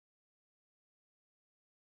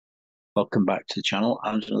Welcome back to the channel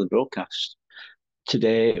and another broadcast.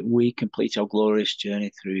 Today we complete our glorious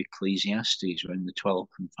journey through Ecclesiastes. We're in the 12th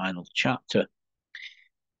and final chapter.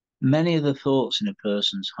 Many are the thoughts in a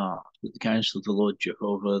person's heart, but the counsel of the Lord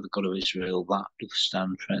Jehovah, the God of Israel, that doth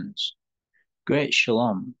stand friends. Great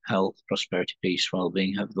shalom, health, prosperity, peace,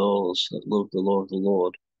 well-being have those that love the law of the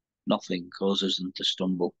Lord. Nothing causes them to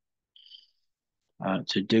stumble.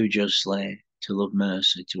 To do justly, to love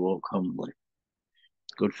mercy, to walk humbly.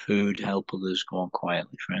 Good food, help others, go on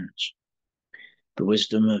quietly, friends. The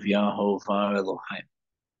wisdom of Yahovah Elohim.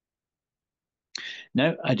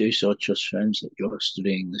 Now, I do so trust, friends, that you're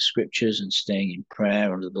studying the scriptures and staying in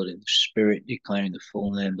prayer under the blood of the Spirit, declaring the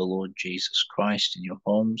full name of the Lord Jesus Christ in your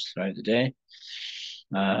homes throughout the day.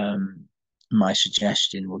 My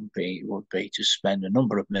suggestion would be to spend a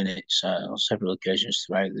number of minutes on several occasions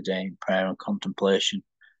throughout the day in prayer and contemplation,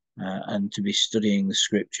 and to be studying the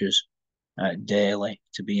scriptures daily,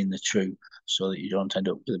 to be in the truth, so that you don't end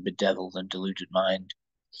up with a bedeviled and deluded mind.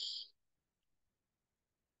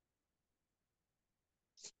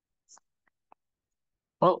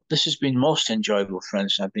 Well, this has been most enjoyable,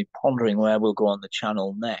 friends. I've been pondering where we'll go on the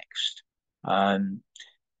channel next. But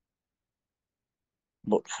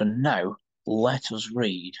for now, let us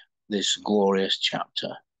read this glorious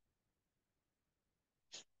chapter.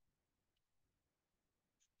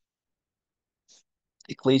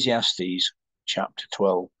 Ecclesiastes chapter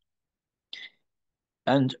 12.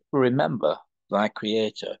 And remember thy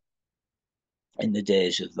Creator in the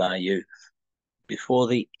days of thy youth, before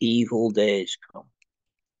the evil days come,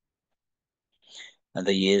 and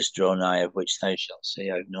the years draw nigh, of which thou shalt say,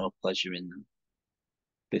 I have no pleasure in them.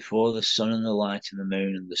 Before the sun and the light and the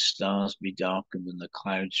moon and the stars be darkened, and the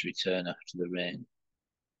clouds return after the rain.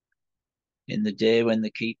 In the day when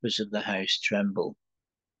the keepers of the house tremble,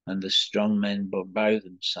 and the strong men bow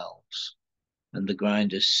themselves, and the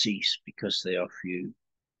grinders cease because they are few,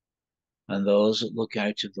 and those that look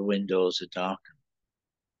out of the windows are darkened,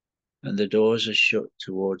 and the doors are shut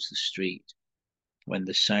towards the street, when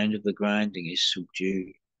the sound of the grinding is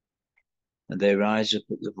subdued, and they rise up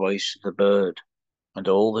at the voice of the bird, and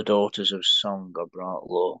all the daughters of song are brought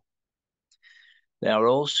low. They are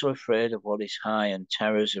also afraid of what is high, and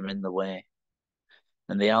terrors are in the way.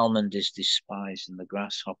 And the almond is despised, and the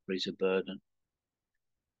grasshopper is a burden,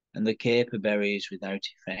 and the caperberry is without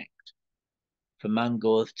effect. For man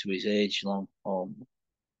goeth to his age-long home,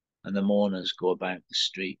 and the mourners go about the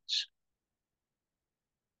streets.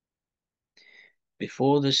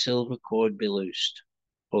 Before the silver cord be loosed,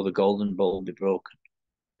 or the golden bowl be broken,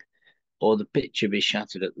 or the pitcher be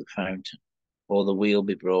shattered at the fountain, or the wheel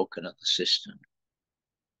be broken at the cistern.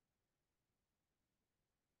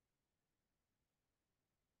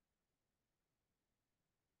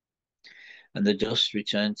 And the dust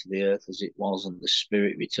return to the earth as it was, and the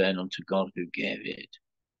spirit return unto God who gave it.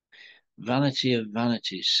 Vanity of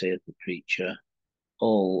vanities, saith the preacher,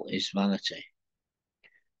 all is vanity.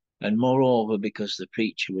 And moreover, because the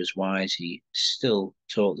preacher was wise, he still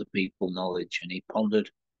taught the people knowledge, and he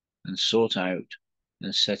pondered and sought out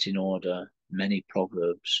and set in order many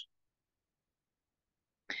proverbs.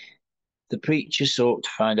 The preacher sought to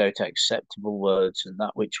find out acceptable words, and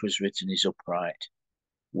that which was written is upright,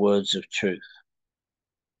 words of truth.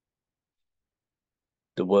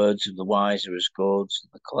 The words of the wise are as goads,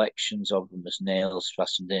 and the collections of them as nails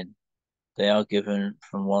fastened in. They are given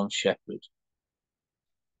from one shepherd.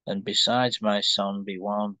 And besides, my son, be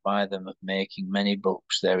warned by them of making many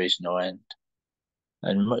books, there is no end.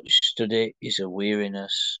 And much study is a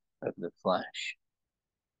weariness of the flesh.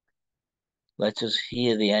 Let us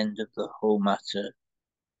hear the end of the whole matter.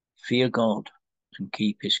 Fear God and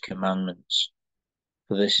keep his commandments,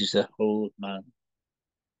 for this is the whole of man.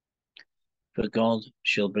 For God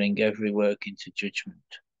shall bring every work into judgment,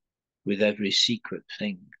 with every secret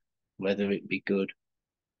thing, whether it be good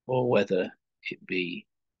or whether it be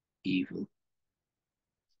evil.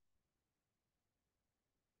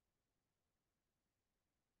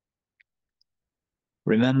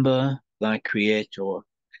 Remember thy Creator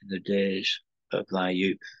in the days of thy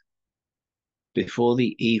youth, before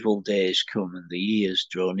the evil days come and the years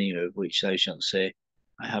draw near, of which thou shalt say,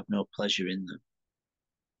 I have no pleasure in them.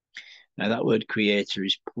 Now that word Creator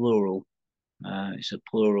is plural. It's a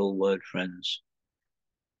plural word, friends.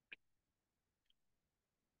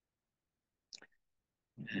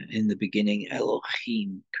 In the beginning,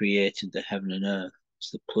 Elohim created the heaven and earth.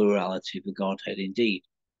 It's the plurality of the Godhead. Indeed,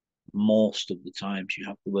 most of the times you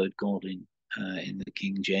have the word God in the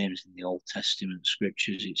King James, in the Old Testament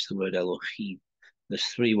scriptures, it's the word Elohim. There's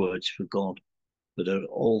three words for God that are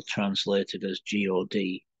all translated as God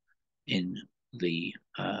in the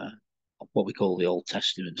what we call the Old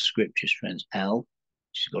Testament scriptures, friends. El,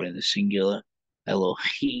 which is God in the singular,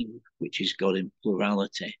 Elohim, which is God in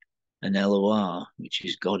plurality, and Eloah, which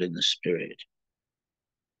is God in the spirit.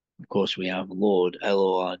 Of course, we have Lord,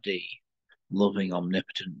 Lord, loving,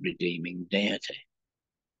 omnipotent, redeeming deity.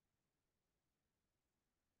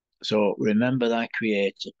 So remember thy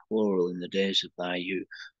Creator, plural, in the days of thy youth.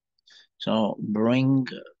 So bring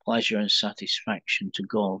pleasure and satisfaction to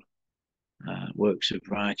God, works of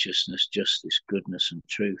righteousness, justice, goodness, and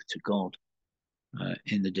truth to God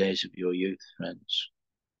in the days of your youth, friends.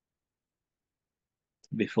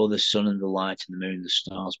 Before the sun and the light and the moon, the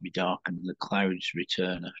stars be darkened, and the clouds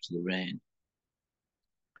return after the rain.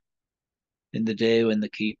 In the day when the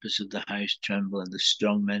keepers of the house tremble and the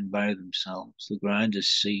strong men bow themselves, the grinders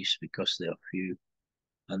cease because they are few,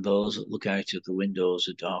 and those that look out of the windows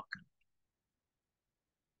are darkened.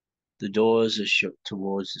 The doors are shut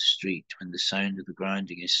towards the street when the sound of the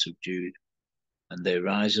grinding is subdued, and they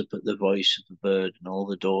rise up at the voice of the bird, and all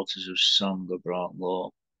the daughters of song are brought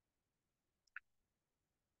low.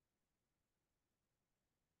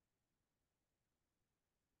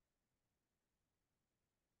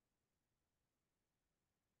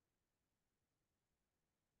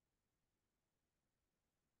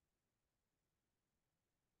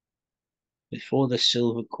 Before the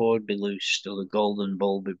silver cord be loosed, or the golden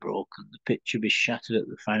bowl be broken, the pitcher be shattered at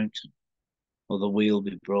the fountain, or the wheel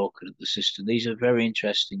be broken at the cistern. These are very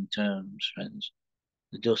interesting terms, friends.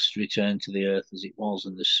 The dust return to the earth as it was,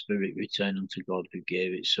 and the spirit return unto God who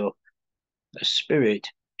gave it. So a spirit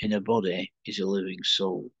in a body is a living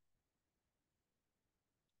soul.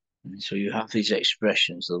 And so you have these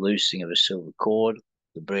expressions, the loosing of a silver cord,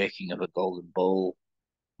 the breaking of a golden bowl,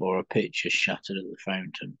 or a pitcher shattered at the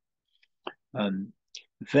fountain.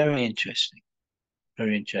 Very interesting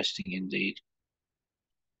indeed.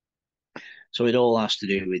 So it all has to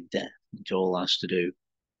do with death. It all has to do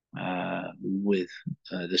with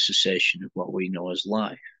the cessation of what we know as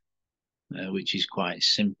life, which is quite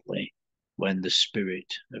simply when the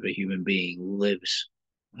spirit of a human being leaves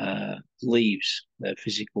their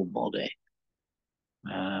physical body,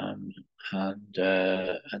 and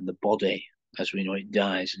the body, as we know it,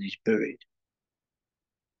 dies and is buried.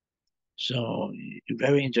 So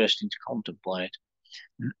very interesting to contemplate.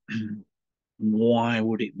 Why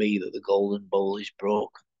would it be that the golden bowl is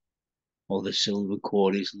broken or the silver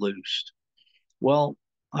cord is loosed? Well,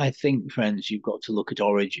 I think, friends, you've got to look at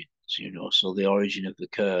origins, so the origin of the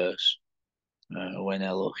curse, when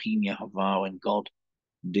Elohim Yahavah, when God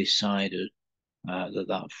decided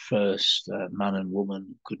that first man and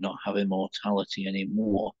woman could not have immortality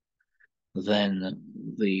anymore, then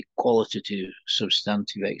the qualitative,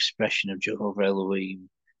 substantive expression of Jehovah Elohim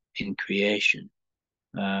in creation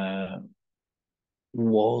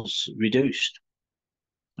was reduced.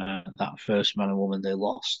 That first man and woman, they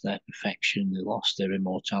lost their perfection, they lost their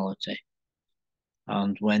immortality.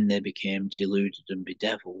 And when they became deluded and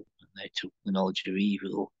bedeviled, and they took the knowledge of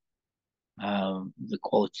evil, the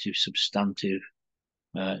qualitative, substantive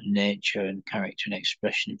nature and character and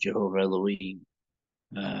expression of Jehovah Elohim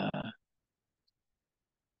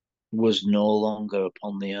was no longer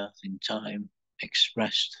upon the earth in time,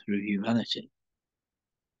 expressed through humanity,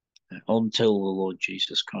 until the Lord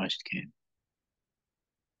Jesus Christ came.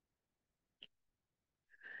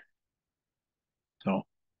 So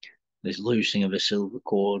this loosing of a silver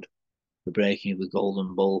cord, the breaking of the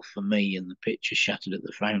golden bowl for me, and the pitcher shattered at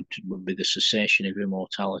the fountain would be the cessation of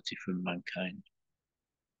immortality from mankind.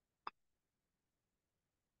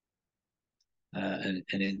 And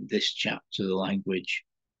in this chapter, the language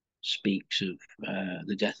speaks of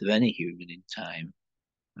the death of any human in time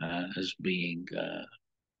as being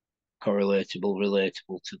correlatable,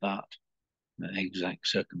 relatable to that exact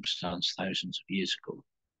circumstance thousands of years ago.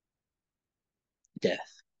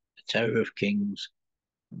 Death, the terror of kings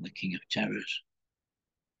and the king of terrors.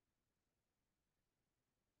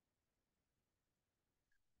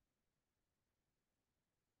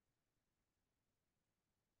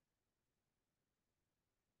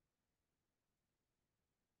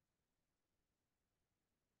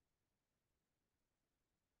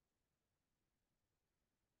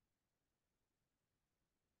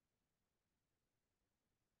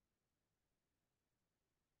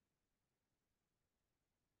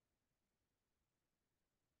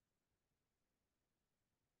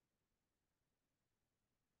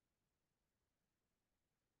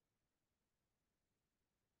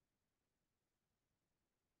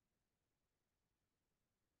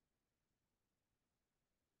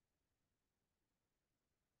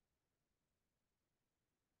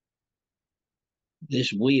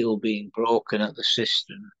 This wheel being broken at the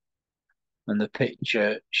cistern and the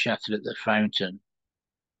pitcher shattered at the fountain.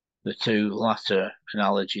 The two latter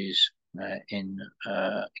analogies in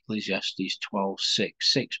Ecclesiastes 12:6,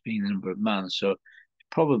 6 being the number of man, so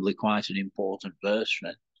probably quite an important verse,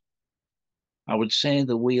 friend. I would say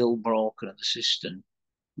the wheel broken at the cistern.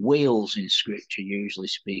 Wheels in Scripture usually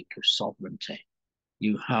speak of sovereignty.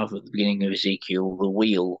 You have at the beginning of Ezekiel the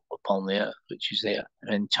wheel upon the earth, which is the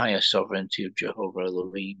entire sovereignty of Jehovah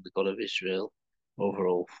Elohim, the God of Israel, over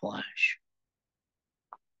all flesh.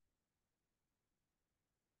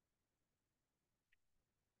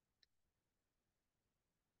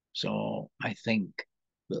 So I think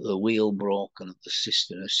that the wheel broken at the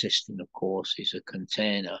cistern, a cistern, of course, is a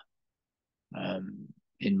container.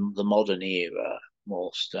 In the modern era,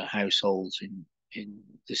 most households in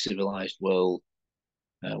the civilized world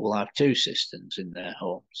will have two cisterns in their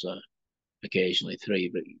homes, occasionally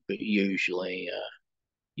three, but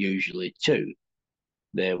usually two.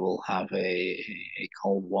 They will have a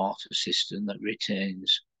cold water cistern that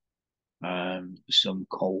retains some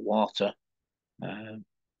cold water,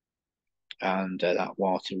 and that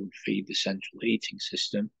water would feed the central heating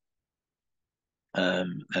system,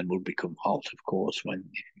 and would become hot, of course, when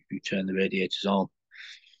if you turn the radiators on.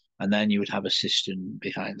 And then you would have a cistern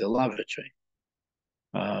behind the lavatory.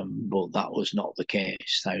 But that was not the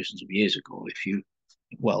case thousands of years ago. I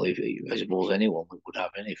suppose anyone that would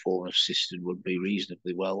have any form of cistern would be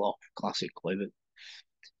reasonably well off classically. But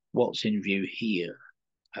what's in view here,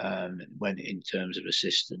 when in terms of a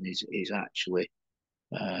cistern, is actually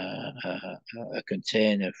a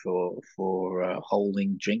container for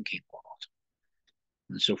holding drinking water.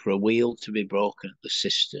 And so for a wheel to be broken at the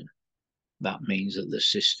cistern, that means that the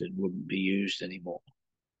cistern wouldn't be used anymore.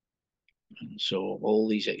 And so all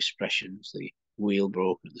these expressions, the wheel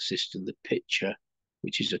broken at the cistern, the pitcher,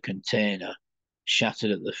 which is a container,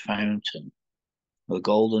 shattered at the fountain, the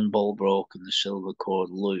golden bowl broken, the silver cord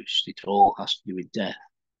loosed, it all has to do with death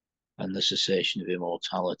and the cessation of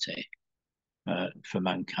immortality for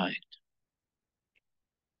mankind.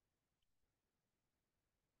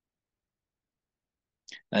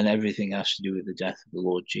 And everything has to do with the death of the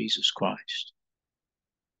Lord Jesus Christ.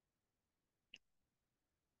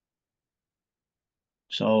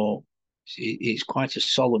 So it's quite a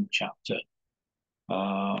solemn chapter.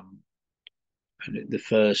 And the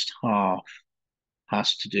first half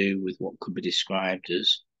has to do with what could be described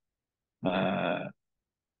as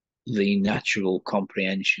the natural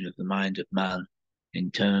comprehension of the mind of man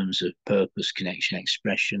in terms of purpose, connection,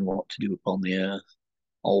 expression, what to do upon the earth,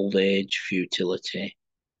 old age, futility,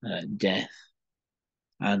 death.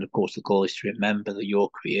 And of course, the call is to remember that your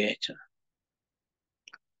Creator.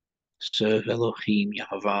 Serve Elohim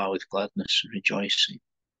Yahavah with gladness and rejoicing.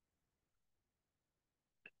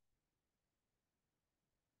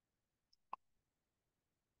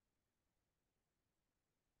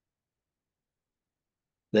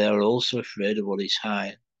 They are also afraid of what is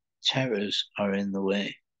high. Terrors are in the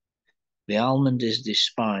way. The almond is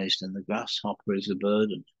despised and the grasshopper is a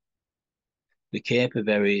burden. The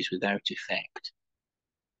caperberry is without effect.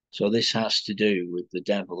 So this has to do with the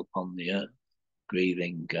devil upon the earth,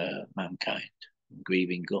 grieving mankind,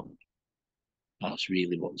 grieving God. That's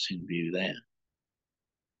really what's in view there.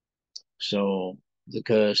 So the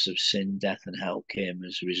curse of sin, death, and hell came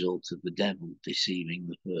as a result of the devil deceiving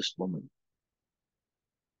the first woman.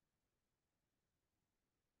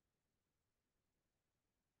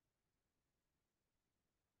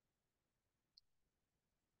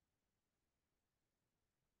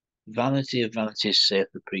 Vanity of vanities, saith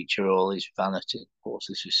the preacher, all is vanity. Of course,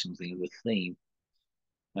 this is something of a theme.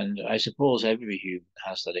 And I suppose every human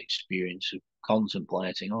has that experience of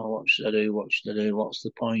contemplating, oh, what should I do? What should I do? What's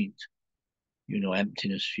the point?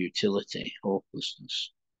 Emptiness, futility,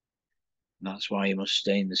 hopelessness. And that's why you must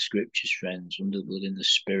stay in the scriptures, friends, under the blood in the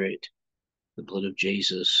spirit. The blood of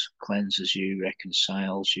Jesus cleanses you,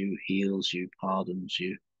 reconciles you, heals you, pardons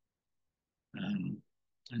you.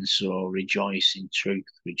 And so rejoice in truth,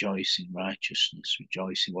 rejoice in righteousness,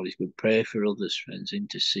 rejoice in what is good. Pray for others, friends,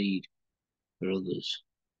 intercede for others.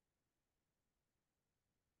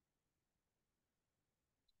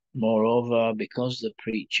 Moreover, because the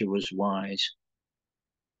preacher was wise,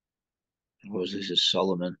 was this is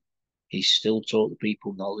Solomon, he still taught the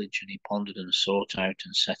people knowledge, and he pondered and sought out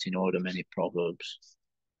and set in order many proverbs,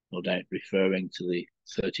 no doubt referring to the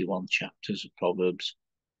 31 chapters of Proverbs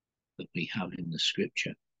that we have in the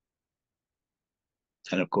scripture.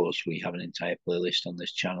 And of course, we have an entire playlist on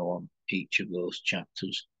this channel on each of those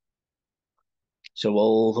chapters. So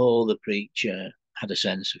although the preacher had a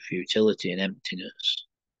sense of futility and emptiness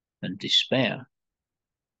and despair,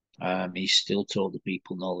 He still taught the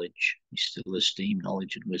people knowledge. He still esteemed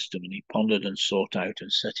knowledge and wisdom, and he pondered and sought out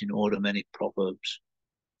and set in order many proverbs.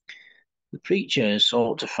 The preacher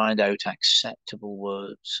sought to find out acceptable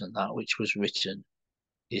words, and that which was written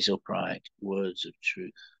is upright, words of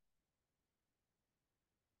truth.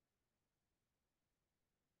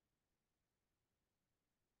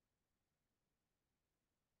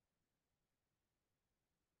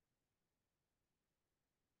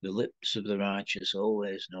 The lips of the righteous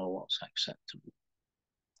always know what's acceptable.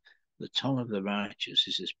 The tongue of the righteous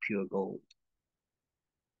is as pure gold.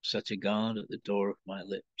 Set a guard at the door of my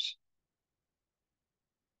lips.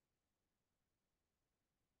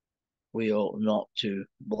 We ought not to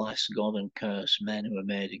bless God and curse men who are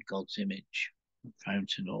made in God's image. The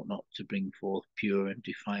fountain ought not to bring forth pure and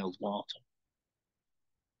defiled water.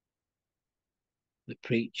 The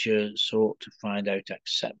preacher sought to find out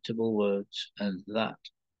acceptable words, and that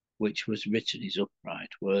which was written is upright,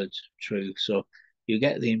 words of truth. So you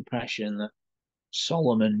get the impression that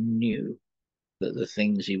Solomon knew that the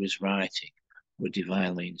things he was writing were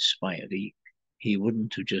divinely inspired. He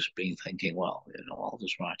wouldn't have just been thinking, well, I'll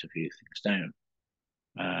just write a few things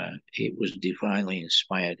down. It was divinely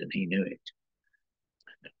inspired, and he knew it.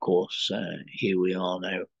 And of course, here we are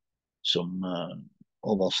now, some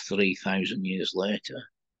almost 3,000 years later,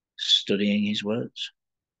 studying his words.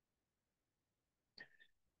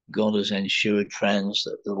 God has ensured, friends,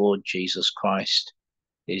 that the Lord Jesus Christ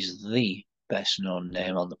is the best known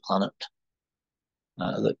name on the planet,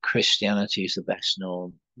 that Christianity is the best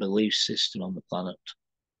known belief system on the planet,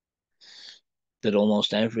 that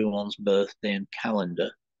almost everyone's birthday and calendar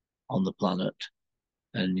on the planet,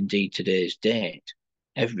 and indeed today's date,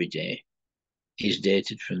 every day, is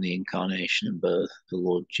dated from the incarnation and birth of the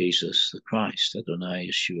Lord Jesus the Christ, Adonai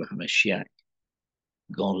Yeshua HaMashiach.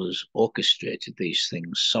 God has orchestrated these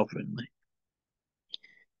things sovereignly.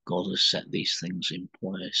 God has set these things in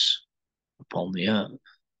place upon the earth.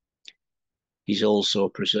 He's also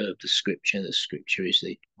preserved the scripture. The scripture is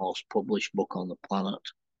the most published book on the planet.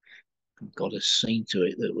 God has seen to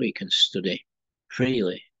it that we can study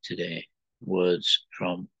freely today words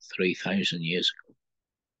from 3,000 years ago.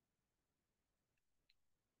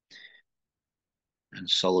 And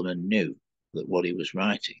Solomon knew that what he was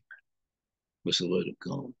writing was the word of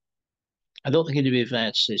God. I don't think it'd be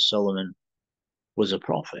fair to say Solomon was a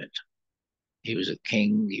prophet. He was a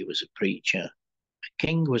king, he was a preacher. A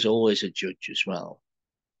king was always a judge as well.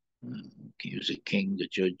 He was a king, a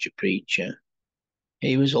judge, a preacher.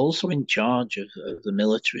 He was also in charge of the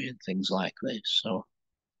military and things like this. So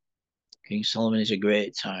King Solomon is a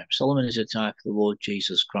great type. Solomon is a type of the Lord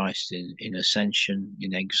Jesus Christ in ascension,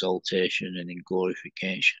 in exaltation, and in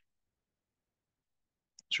glorification.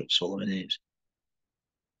 That's what Solomon is.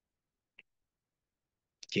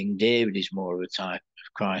 King David is more of a type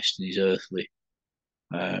of Christ in his earthly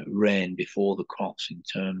reign before the cross in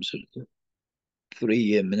terms of the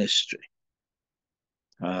 3-year ministry.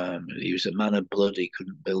 He was a man of blood. He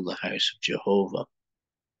couldn't build the house of Jehovah.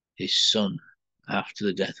 His son, after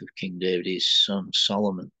the death of King David, his son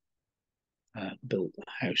Solomon built the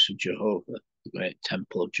house of Jehovah, the great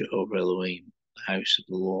temple of Jehovah Elohim, the house of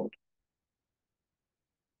the Lord.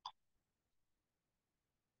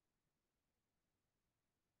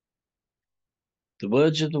 The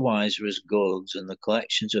words of the wise are as goads, and the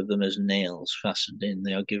collections of them as nails fastened in.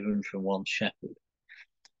 They are given from one shepherd.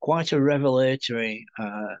 Quite a revelatory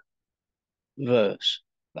verse,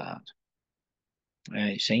 that.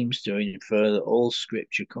 It seems to infer that all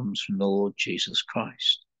scripture comes from the Lord Jesus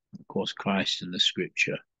Christ. Of course, Christ and the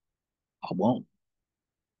scripture are one.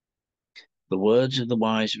 The words of the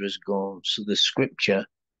wise are as gold. So the scripture,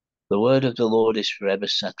 the word of the Lord is forever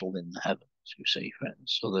settled in the heavens, you see,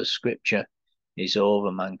 friends. So the scripture is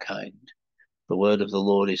over mankind. The word of the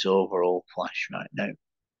Lord is over all flesh right now.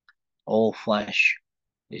 All flesh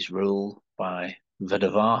is ruled by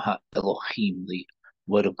Vedavar Elohim, the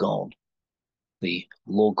word of God, the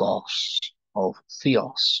logos of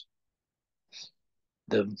Theos,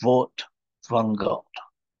 the Vot von God,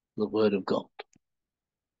 the word of God.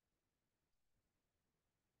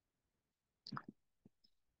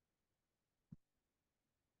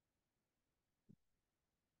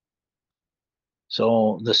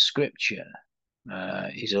 So the scripture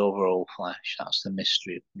is over all flesh. That's the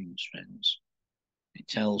mystery of things, friends. It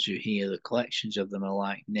tells you here the collections of them are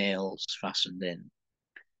like nails fastened in.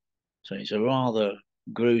 So it's a rather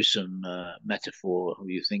gruesome metaphor when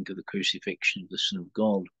you think of the crucifixion of the Son of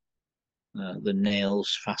God. The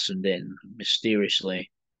nails fastened in.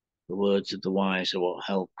 Mysteriously, the words of the wise are what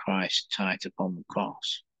held Christ tight upon the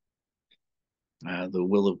cross. The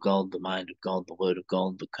will of God, the mind of God, the word of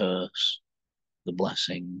God, the curse, the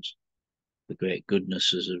blessings, the great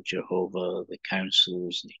goodnesses of Jehovah, the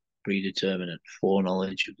counsels, the predeterminate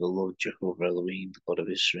foreknowledge of the Lord Jehovah Elohim, the God of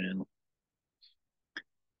Israel.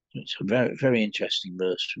 It's a very, very interesting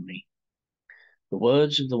verse for me. The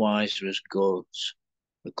words of the wise are as goads,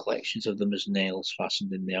 the collections of them as nails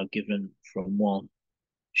fastened in. They are given from one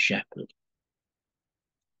shepherd.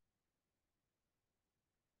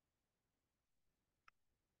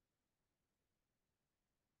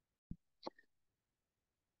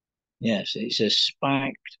 Yes, it's a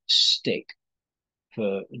spiked stick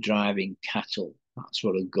for driving cattle. That's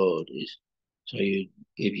what a goad is. So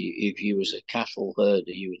if you was a cattle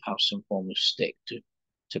herder, you would have some form of stick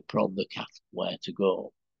to prod the cattle where to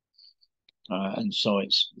go. And so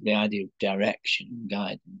it's the idea of direction and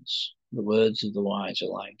guidance. The words of the wise are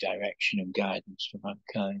like direction and guidance for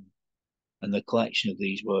mankind. And the collection of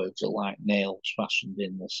these words are like nails fastened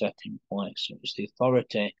in the set in place. So it's the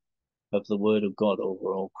authority of the word of God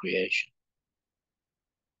over all creation.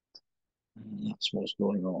 And that's what's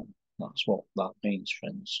going on. That's what that means,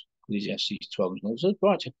 friends. Ecclesiastes 12. There's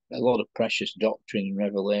quite a lot of precious doctrine and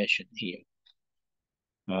revelation here.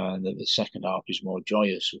 And the second half is more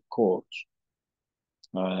joyous, of course.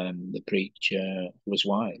 The preacher was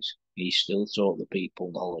wise. He still taught the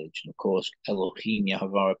people knowledge. And of course, Elohim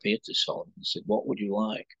Yahweh appeared to Solomon and said, "What would you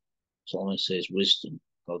like?" Solomon says, "Wisdom."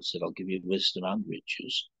 God said, "I'll give you wisdom and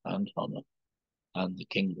riches and honor and the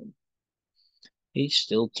kingdom." He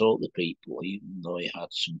still taught the people, even though he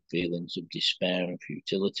had some feelings of despair and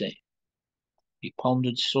futility. He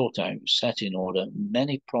pondered, sought out, set in order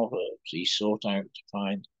many proverbs. He sought out to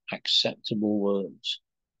find acceptable words,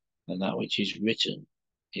 and that which is written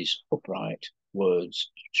is upright words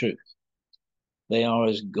of truth. They are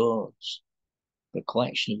as goads, the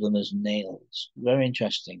collection of them as nails. Very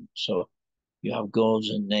interesting. So you have goads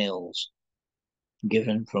and nails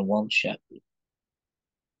given from one shepherd.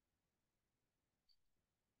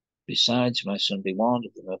 Besides, my son, be warned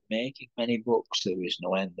of them, of making many books there is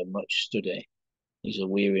no end, and much study is a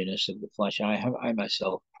weariness of the flesh. I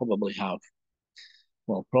myself probably have,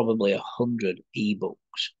 well, probably 100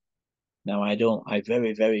 ebooks. Now I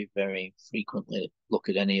very, very, very frequently look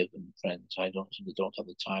at any of them, friends. I don't have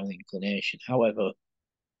the time and inclination. However,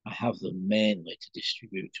 I have them mainly to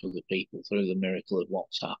distribute to other people through the miracle of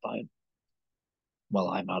WhatsApp. I'm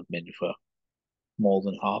admin for more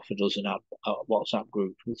than half a dozen WhatsApp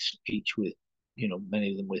groups, each with,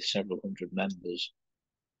 many of them with several hundred members.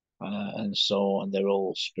 And they're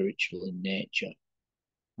all spiritual in nature,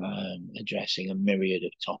 addressing a myriad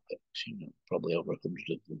of topics, probably over 100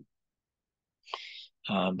 of them.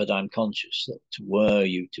 But I'm conscious that were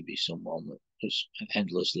you to be someone that was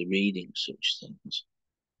endlessly reading such things,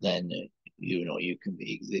 then you can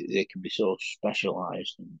they can be so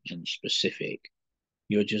specialized and specific.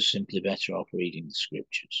 You're just simply better off reading the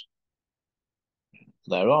scriptures.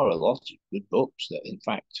 There are a lot of good books that, in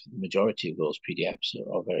fact, the majority of those PDFs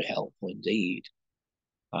are very helpful indeed.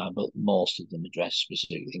 But most of them address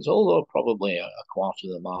specific things, although probably a quarter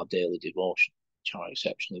of them are daily devotion, which are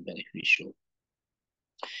exceptionally beneficial.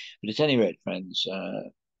 But at any rate, friends,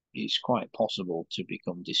 it's quite possible to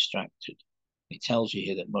become distracted. It tells you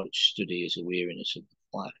here that much study is a weariness of the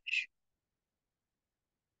flesh.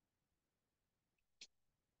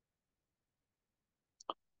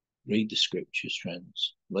 Read the scriptures,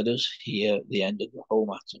 friends. Let us hear the end of the whole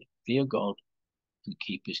matter. Fear God and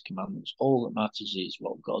keep his commandments. All that matters is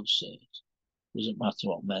what God says. It doesn't matter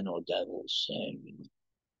what men or devils say.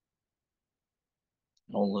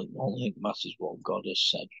 All that matters what God has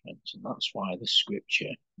said, friends. And that's why the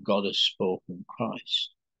scripture, God has spoken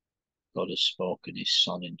Christ. God has spoken his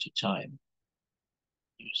son into time.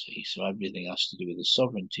 You see, so everything has to do with the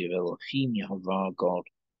sovereignty of Elohim Yahweh God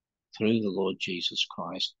through the Lord Jesus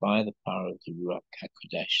Christ by the power of the Ruach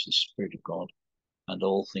HaKodesh, the Spirit of God, and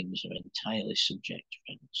all things are entirely subject,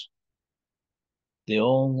 friends. The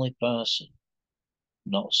only person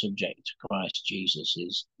not subject to Christ Jesus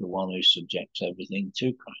is the one who subjects everything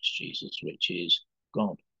to Christ Jesus, which is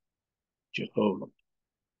God, Jehovah.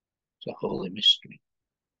 It's a holy mystery.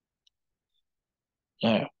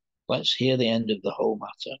 Now, let's hear the end of the whole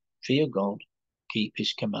matter. Fear God, keep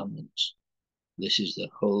his commandments. This is the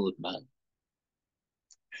whole of man.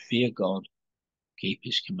 Fear God, keep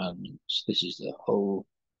his commandments. This is the whole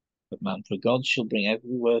of man. For God shall bring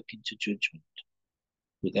every work into judgment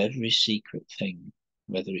with every secret thing,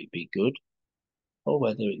 whether it be good or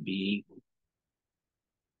whether it be evil.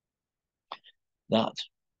 That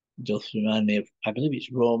doth remind me of, I believe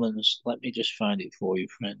it's Romans. Let me just find it for you,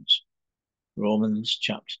 friends. Romans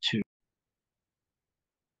chapter 2.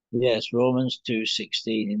 Yes, Romans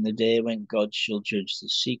 2:16. In the day when God shall judge the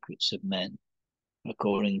secrets of men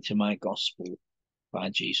according to my gospel by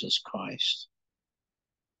Jesus Christ.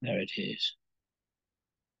 There it is.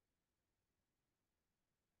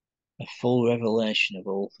 A full revelation of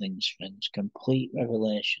all things, friends. Complete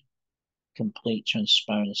revelation. Complete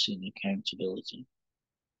transparency and accountability.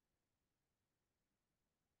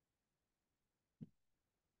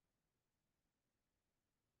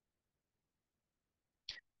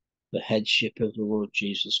 The headship of the Lord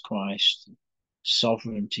Jesus Christ, the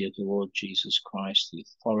sovereignty of the Lord Jesus Christ, the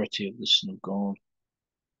authority of the Son of God.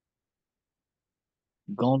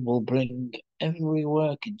 God will bring every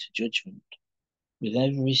work into judgment with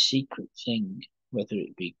every secret thing, whether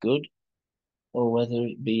it be good or whether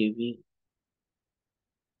it be evil.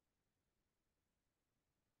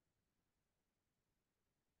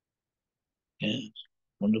 Yes,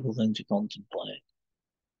 wonderful thing to contemplate.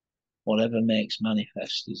 Whatever makes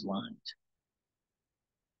manifest is light.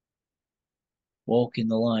 Walk in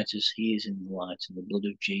the light as he is in the light, and the blood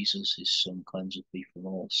of Jesus, his Son, cleanseth thee from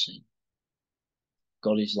all sin.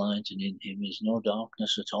 God is light, and in him is no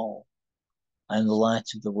darkness at all. I am the light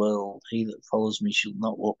of the world. He that follows me shall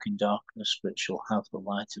not walk in darkness, but shall have the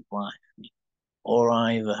light of life. Or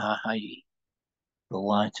I, the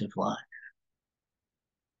light of life.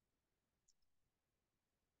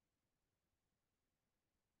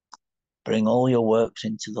 Bring all your works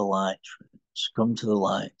into the light, friends. Come to the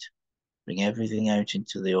light. Bring everything out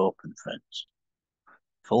into the open, friends.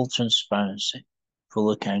 Full transparency,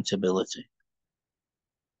 full accountability.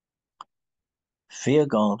 Fear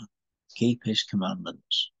God, keep his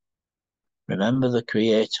commandments. Remember the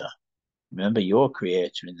Creator. Remember your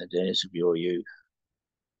Creator in the days of your youth.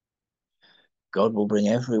 God will bring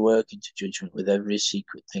every work into judgment with every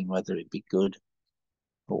secret thing, whether it be good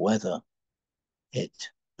or whether it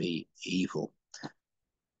be evil.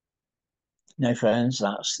 Now, friends,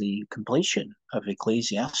 that's the completion of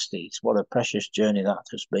Ecclesiastes. What a precious journey that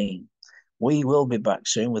has been. We will be back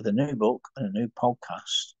soon with a new book and a new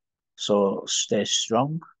podcast. So stay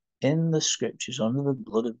strong in the scriptures under the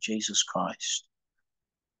blood of Jesus Christ,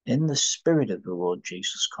 in the spirit of the Lord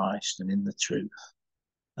Jesus Christ, and in the truth.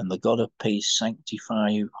 And the God of peace sanctify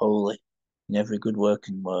you wholly in every good work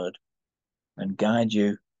and word, and guide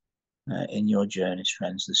you in your journeys,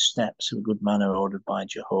 friends. The steps of a good man are ordered by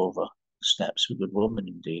Jehovah. The steps of a good woman,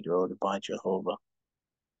 indeed, are ordered by Jehovah.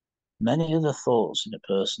 Many are the thoughts in a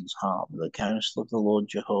person's heart, but the counsel of the Lord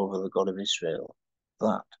Jehovah, the God of Israel,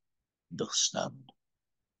 that doth stand.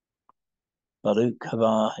 Baruch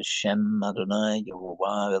haba Hashem Adonai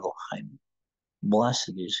Yehovah Elohim.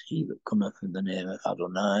 Blessed is he that cometh in the name of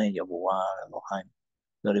Adonai Yehovah Elohim.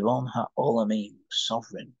 The Ribon HaOlamim,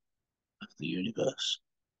 sovereign of the universe.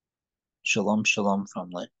 Shalom, shalom,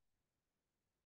 family.